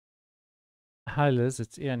Hi Liz,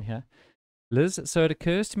 it's Ian here. Liz, so it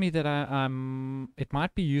occurs to me that it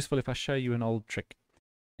might be useful if I show you an old trick.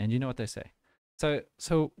 And you know what they say.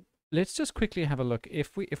 So let's just quickly have a look.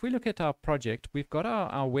 If we look at our project, we've got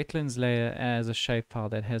our wetlands layer as a shapefile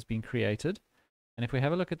that has been created. And if we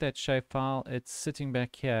have a look at that shapefile, it's sitting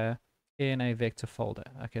back here in a vector folder.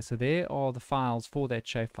 Okay, so there are the files for that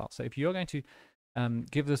shapefile. So if you're going to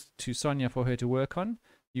give this to Sonia for her to work on,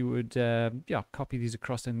 you would copy these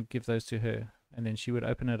across and give those to her, and then she would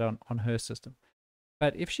open it on her system.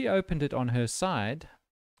 But if she opened it on her side,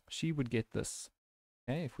 she would get this.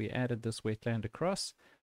 Okay, if we added this wetland across,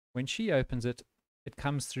 when she opens it, it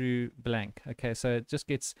comes through blank. Okay, so it just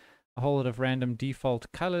gets a whole lot of random default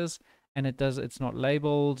colors, and it's not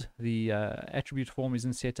labeled. The attribute form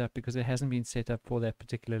isn't set up because it hasn't been set up for that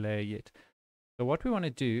particular layer yet. So what we want to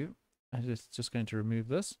do, I'm just going to remove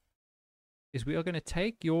this, is we are going to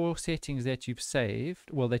take your settings that you've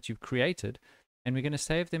saved, well, that you've created, and we're going to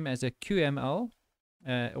save them as a QML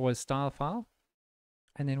or a style file,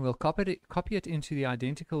 and then we'll copy it into the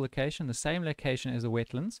identical location, the same location as the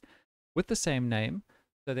wetlands, with the same name,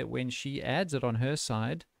 so that when she adds it on her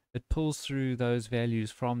side, it pulls through those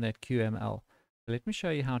values from that QML. So let me show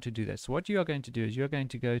you how to do that. So what you are going to do is you're going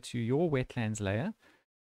to go to your wetlands layer,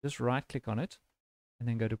 just right click on it, and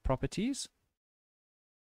then go to properties.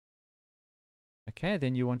 Okay,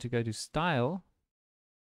 then you want to go to style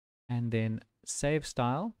and then save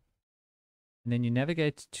style, and then you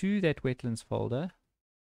navigate to that wetlands folder.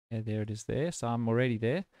 Yeah, there it is there. So I'm already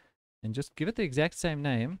there, and just give it the exact same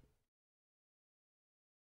name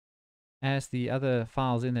as the other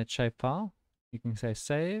files in that shapefile. You can say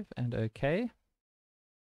save and OK,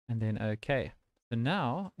 and then OK. So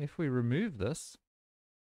now if we remove this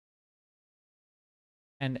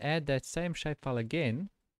and add that same shapefile again,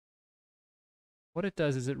 what it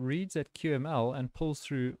does is it reads that QML and pulls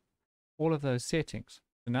through all of those settings.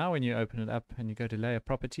 So now when you open it up and you go to layer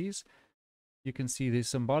properties, you can see the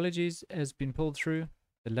symbologies has been pulled through,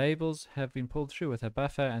 the labels have been pulled through with a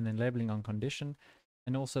buffer and then labeling on condition,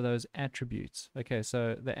 and also those attributes. Okay,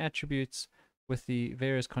 so the attributes with the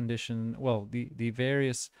various condition, well, the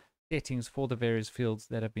various settings for the various fields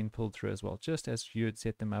that have been pulled through as well, just as you had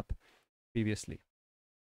set them up previously.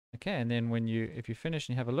 Okay, and then if you finish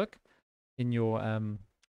and you have a look in your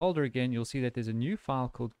folder again, you'll see that there's a new file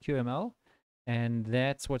called QML, and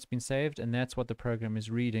that's what's been saved, and that's what the program is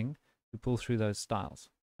reading to pull through those styles.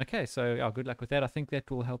 Okay, so good luck with that. I think that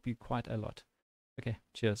will help you quite a lot. Okay,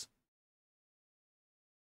 cheers.